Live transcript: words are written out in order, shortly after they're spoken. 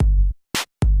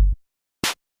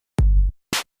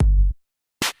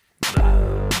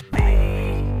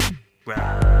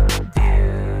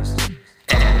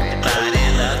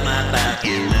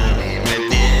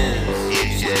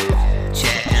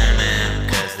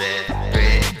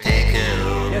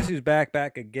Review's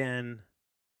back again.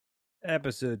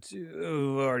 Episode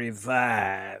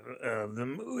 245 of the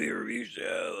movie review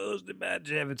show hosted by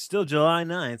Jeff. It's still July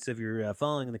 9th, so if you're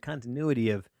following the continuity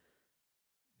of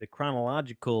the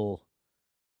chronological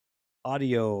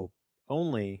audio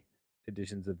only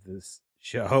editions of this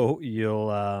show,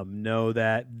 you'll know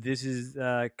that this is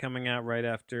coming out right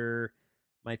after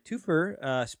my twofer,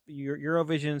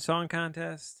 Eurovision Song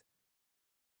Contest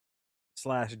 /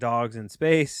 Dogs in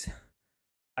Space.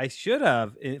 I should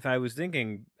have, if I was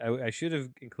thinking, I should have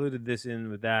included this in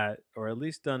with that, or at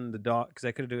least done the dog, because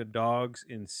I could have done Dogs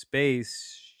in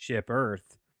Spaceship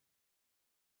Earth.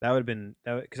 That would have been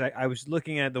that because I was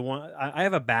looking at the one. I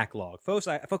have a backlog, folks.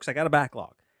 I got a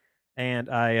backlog, and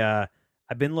I've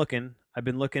been looking. I've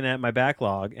been looking at my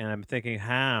backlog, and I'm thinking,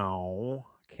 how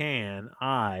can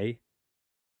I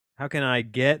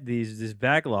get this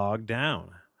backlog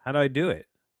down? How do I do it?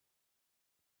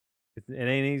 It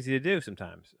ain't easy to do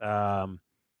sometimes. I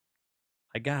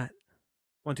got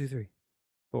 1, 2, 3,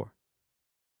 4,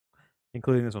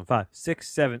 including this one, 5, 6,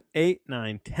 7, 8,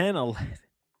 9, 10, 11,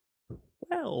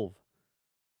 12,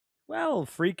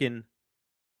 12 freaking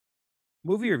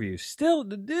movie reviews still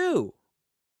to do.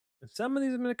 And some of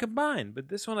these I'm going to combine, but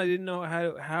this one I didn't know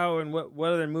how and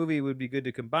what other movie would be good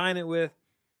to combine it with.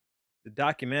 The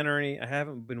documentary, I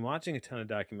haven't been watching a ton of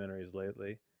documentaries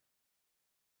lately.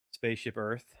 Spaceship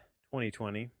Earth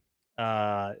 2020.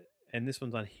 And this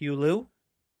one's on Hulu.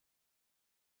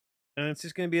 And it's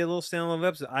just going to be a little standalone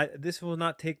episode. This will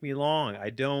not take me long. I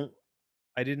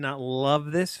did not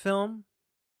love this film.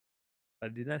 I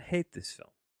did not hate this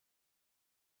film.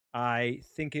 I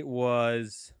think it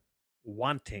was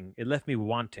wanting. It left me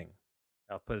wanting.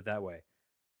 I'll put it that way.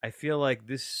 I feel like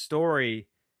this story,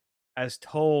 as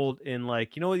told in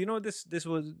like what this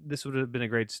would have been a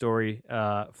great story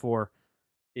for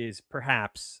is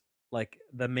perhaps like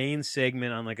the main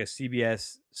segment on like a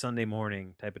CBS Sunday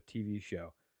morning type of TV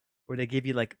show where they give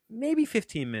you like maybe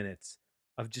 15 minutes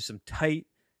of just some tight,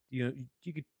 you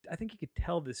could, I think you could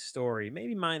tell this story,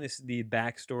 maybe minus the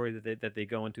backstory that they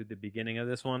go into at the beginning of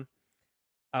this one.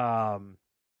 Um,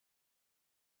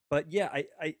 but yeah,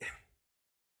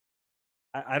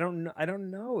 I don't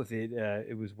know if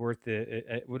it was worth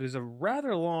what is a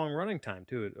rather long running time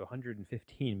too, at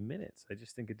 115 minutes. I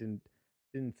just think it didn't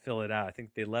fill it out. I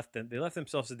think they left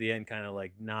themselves at the end kind of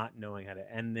like not knowing how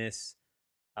to end this.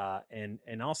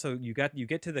 And also you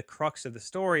get to the crux of the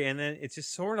story, and then it's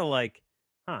just sort of like,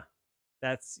 huh,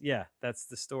 that's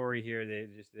the story here.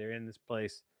 They're in this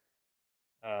place.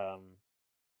 Um,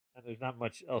 and there's not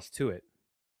much else to it.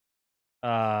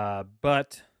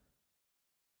 But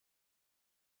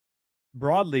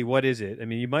broadly, what is it? I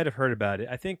mean, you might have heard about it.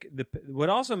 I think what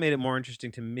also made it more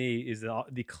interesting to me is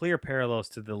the clear parallels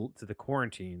to the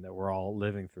quarantine that we're all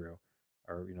living through,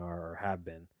 or have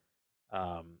been.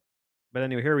 Um, but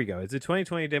anyway, here we go. It's a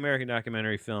 2020 American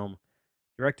documentary film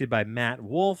directed by Matt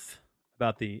Wolf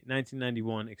about the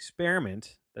 1991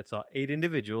 experiment that saw 8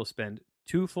 individuals spend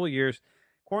 2 full years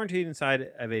quarantined inside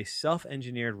of a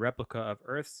self-engineered replica of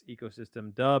Earth's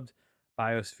ecosystem dubbed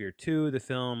Biosphere 2. The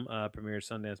film premiered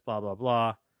Sundance, blah, blah,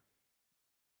 blah.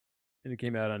 And it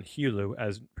came out on Hulu,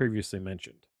 as previously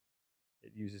mentioned.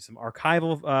 It uses some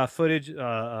archival footage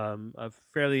of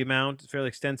fairly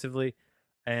extensively.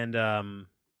 And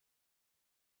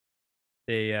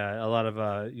they a lot of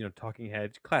talking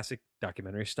heads, classic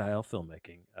documentary style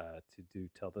filmmaking to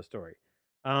tell the story.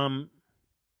 Um,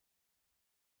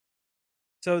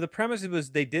 so the premise was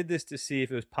they did this to see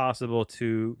if it was possible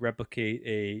to replicate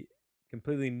a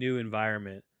completely new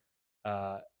environment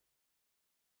uh,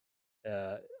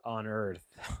 on Earth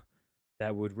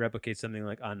that would replicate something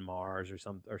like on Mars or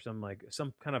some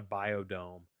kind of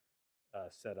biodome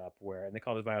set up where, and they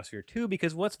called it Biosphere 2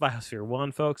 because what's Biosphere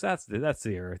 1, folks? That's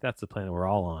the Earth. That's the planet we're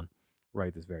all on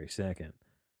right this very second.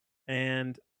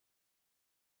 And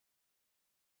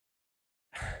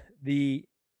the,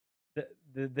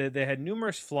 they had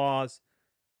numerous flaws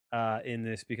in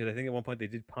this because I think at one point they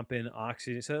did pump in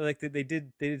oxygen. So like they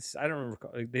did I don't remember,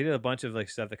 like, they did a bunch of like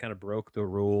stuff that kind of broke the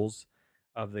rules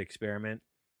of the experiment.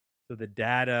 So the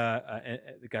data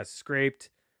got scraped.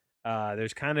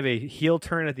 There's kind of a heel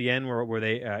turn at the end where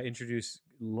they introduce,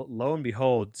 lo and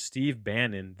behold, the Steve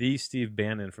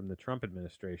Bannon from the Trump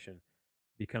administration,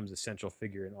 becomes a central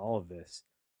figure in all of this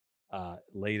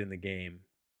late in the game,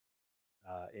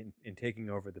 in taking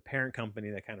over the parent company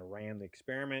that kind of ran the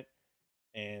experiment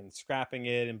and scrapping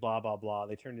it and blah blah blah.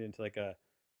 They turned it into like a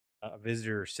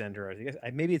visitor center. I guess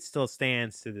maybe it still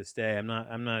stands to this day. I'm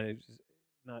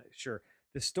not sure.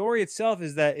 The story itself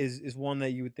is one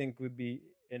that you would think would be,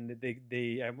 and I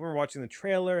remember watching the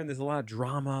trailer, and there's a lot of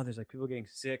drama. There's like people getting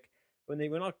sick. when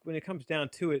it comes down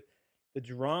to it, the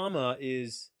drama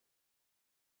is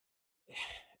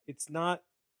it's not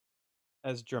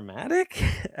as dramatic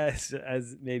as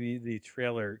maybe the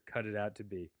trailer cut it out to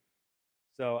be.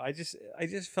 So I just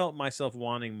felt myself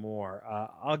wanting more.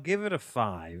 I'll give it a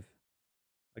 5.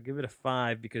 I'll give it a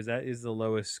 5 because that is the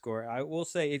lowest score. I will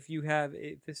say if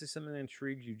this is something that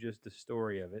intrigues you, just the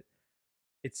story of it,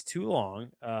 it's too long,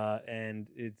 and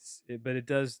but it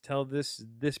does tell this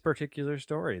particular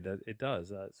story that it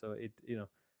does. So it you know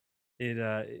it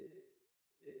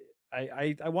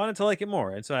I wanted to like it more,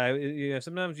 and so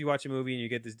sometimes you watch a movie and you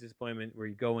get this disappointment where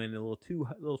you go in a little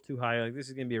too high, like this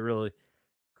is gonna be a really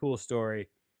cool story,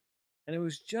 and it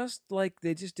was just like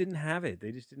they just didn't have it.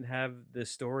 They just didn't have the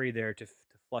story there to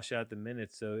flush out the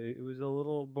minutes, so it was a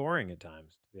little boring at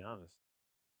times, to be honest.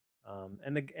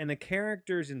 And the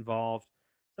characters involved,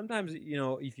 sometimes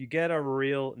if you get a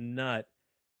real nut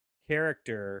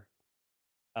character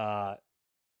uh,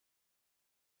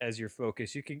 as your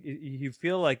focus, you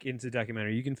feel like into the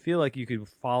documentary, you can feel like you could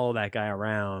follow that guy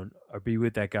around or be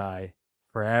with that guy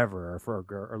forever, or for a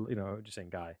girl, or just saying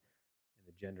guy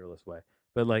in a genderless way.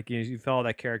 But like you follow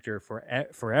that character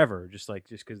forever, just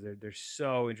because they're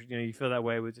so interesting. You feel that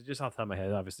way with just off the top of my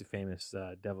head. Obviously, famous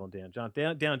Devil and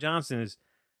Dan Johnson is.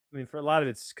 I mean, for a lot of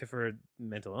it's for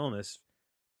mental illness,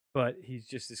 but he's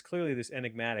just this clearly this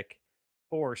enigmatic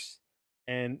force,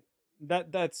 and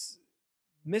that's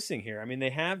missing here. I mean,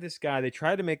 they have this guy. They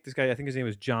tried to make this guy. I think his name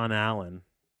was John Allen,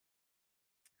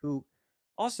 who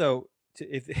also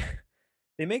if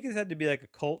they make this out to be like a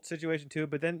cult situation too,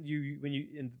 but then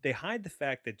and they hide the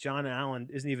fact that John Allen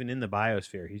isn't even in the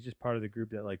biosphere. He's just part of the group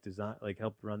that like design like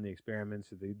helped run the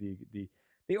experiments. Or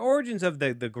the origins of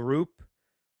the group.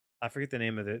 I forget the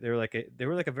name of it. They were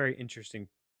like a very interesting.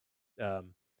 Um,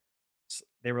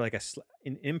 they were like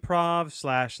an improv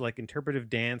slash like interpretive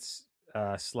dance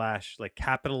slash like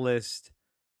capitalist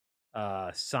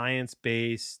science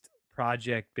based,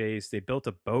 project based. They built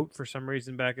a boat for some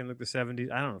reason back in like the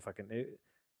 70s. I don't know if I can.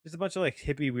 Just a bunch of like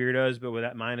hippie weirdos, but with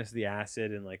that minus the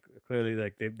acid, and like clearly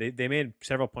like they made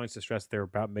several points to stress they were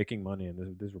about making money,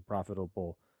 and these were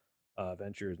profitable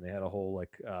ventures, and they had a whole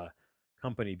like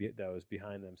company that was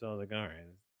behind them. So I was like, all right,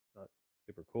 it's not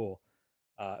super cool.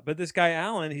 But this guy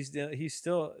Alan, he's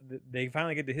still. They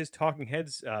finally get to his talking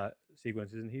heads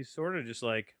sequences, and he's sort of just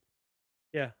like,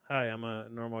 yeah, hi, I'm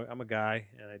a guy,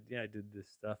 and I did this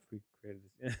stuff. We created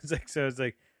this. It's like so. It's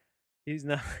like he's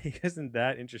not. He isn't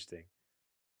that interesting.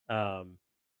 Um.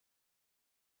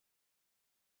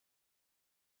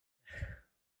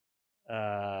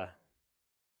 Uh.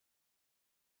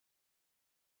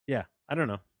 Yeah. I don't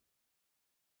know.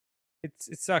 It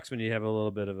sucks when you have a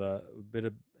little bit of a bit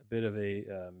of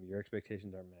a your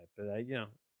expectations aren't met. But I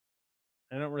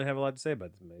don't really have a lot to say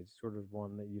about this movie. It's sort of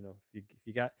one that if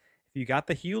you got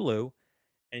the Hulu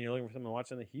and you're looking for something to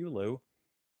watch on the Hulu,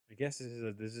 I guess this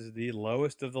is the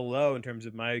lowest of the low in terms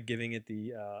of my giving it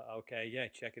the okay, yeah,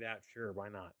 check it out. Sure, why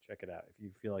not? Check it out. If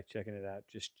you feel like checking it out,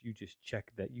 just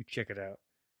check that. You check it out.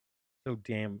 So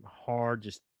damn hard.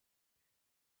 Just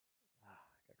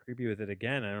got creepy with it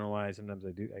again. I don't know why. Sometimes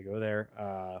I do. I go there.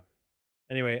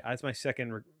 Anyway, that's my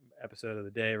second episode of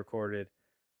the day recorded.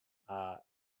 Uh,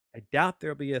 I doubt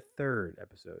there'll be a third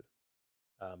episode.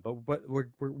 But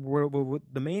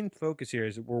the main focus here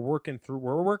is we're working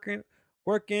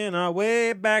our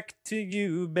way back to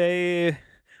you, babe.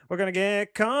 We're gonna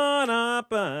get caught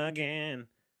up again,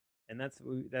 and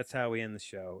that's how we end the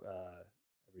show.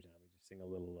 Every time we just sing a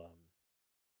little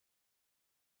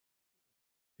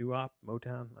doo-wop,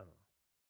 Motown. I don't know.